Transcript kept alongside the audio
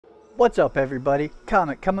What's up everybody?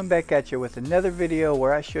 Comet coming back at you with another video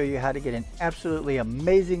where I show you how to get an absolutely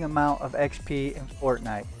amazing amount of XP in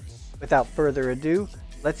Fortnite. Without further ado,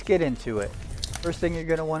 let's get into it. First thing you're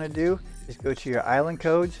going to want to do is go to your island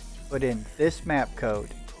codes, put in this map code.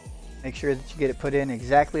 Make sure that you get it put in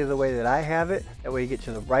exactly the way that I have it, that way you get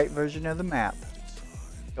to the right version of the map.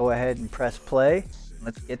 Go ahead and press play, and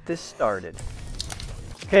let's get this started.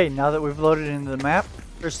 Okay, now that we've loaded into the map,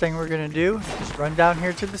 first thing we're going to do is run down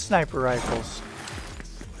here to the sniper rifles.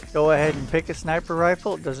 Go ahead and pick a sniper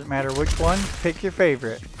rifle, it doesn't matter which one, pick your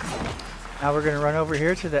favorite. Now we're going to run over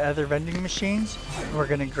here to the other vending machines and we're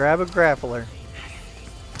going to grab a grappler.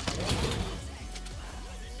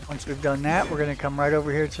 Once we've done that, we're going to come right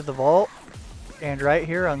over here to the vault, stand right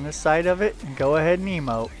here on this side of it and go ahead and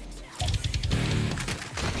emote.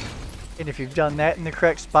 And if you've done that in the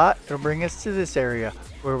correct spot, it'll bring us to this area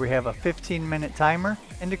where we have a 15-minute timer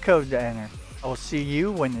and a code to enter. I will see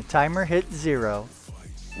you when the timer hits 0.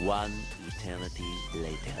 One eternity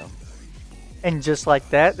later. And just like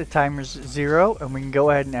that, the timer's 0 and we can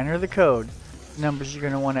go ahead and enter the code. The numbers you're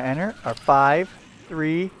going to want to enter are 5,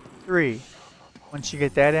 3, 3. Once you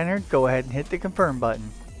get that entered, go ahead and hit the confirm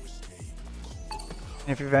button. And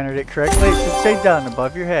if you've entered it correctly, it should say done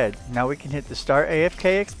above your head. Now we can hit the start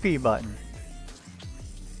AFK XP button.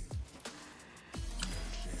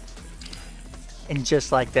 And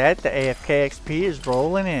just like that, the AFK XP is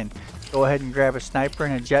rolling in. Go ahead and grab a sniper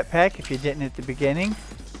and a jetpack if you didn't at the beginning.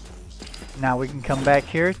 Now we can come back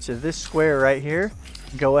here to this square right here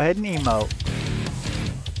and go ahead and emote.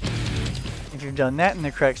 If you've done that in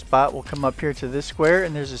the correct spot, we'll come up here to this square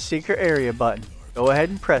and there's a secret area button. Go ahead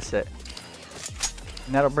and press it.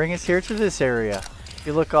 And that'll bring us here to this area. If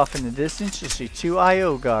you look off in the distance, you'll see 2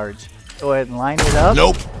 IO guards. Go ahead and line it up.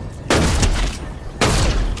 Nope.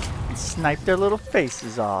 And snipe their little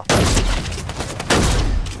faces off.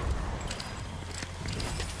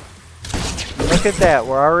 Look at that,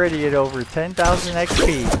 we're already at over 10,000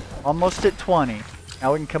 XP, almost at 20.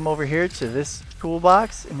 Now we can come over here to this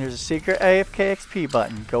toolbox and there's a secret AFK XP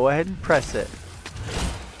button. Go ahead and press it.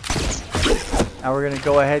 Now we're going to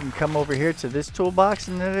go ahead and come over here to this toolbox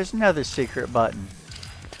and then there's another secret button.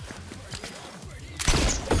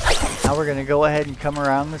 Now we're going to go ahead and come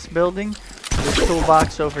around this building, this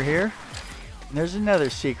toolbox over here, and there's another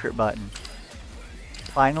secret button.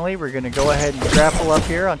 Finally, we're going to go ahead and grapple up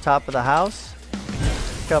here on top of the house.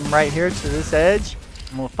 Come right here to this edge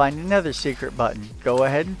and we'll find another secret button. Go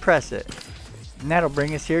ahead and press it. And that'll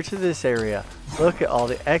bring us here to this area. Look at all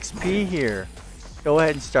the XP here. Go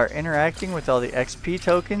ahead and start interacting with all the XP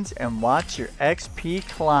tokens and watch your XP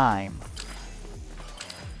climb.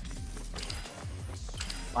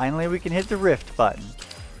 Finally, we can hit the rift button.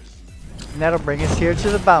 And that'll bring us here to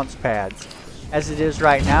the bounce pads. As it is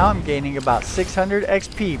right now, I'm gaining about 600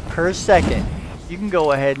 XP per second. You can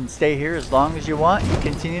go ahead and stay here as long as you want and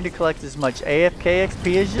continue to collect as much AFK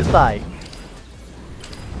XP as you'd like.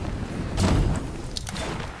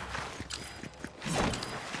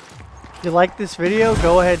 If you like this video,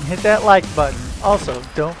 go ahead and hit that like button. Also,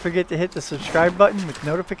 don't forget to hit the subscribe button with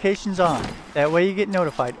notifications on. That way you get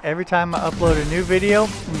notified every time I upload a new video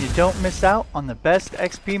and you don't miss out on the best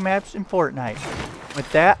XP maps in Fortnite.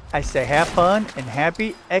 With that, I say have fun and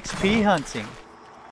happy XP hunting.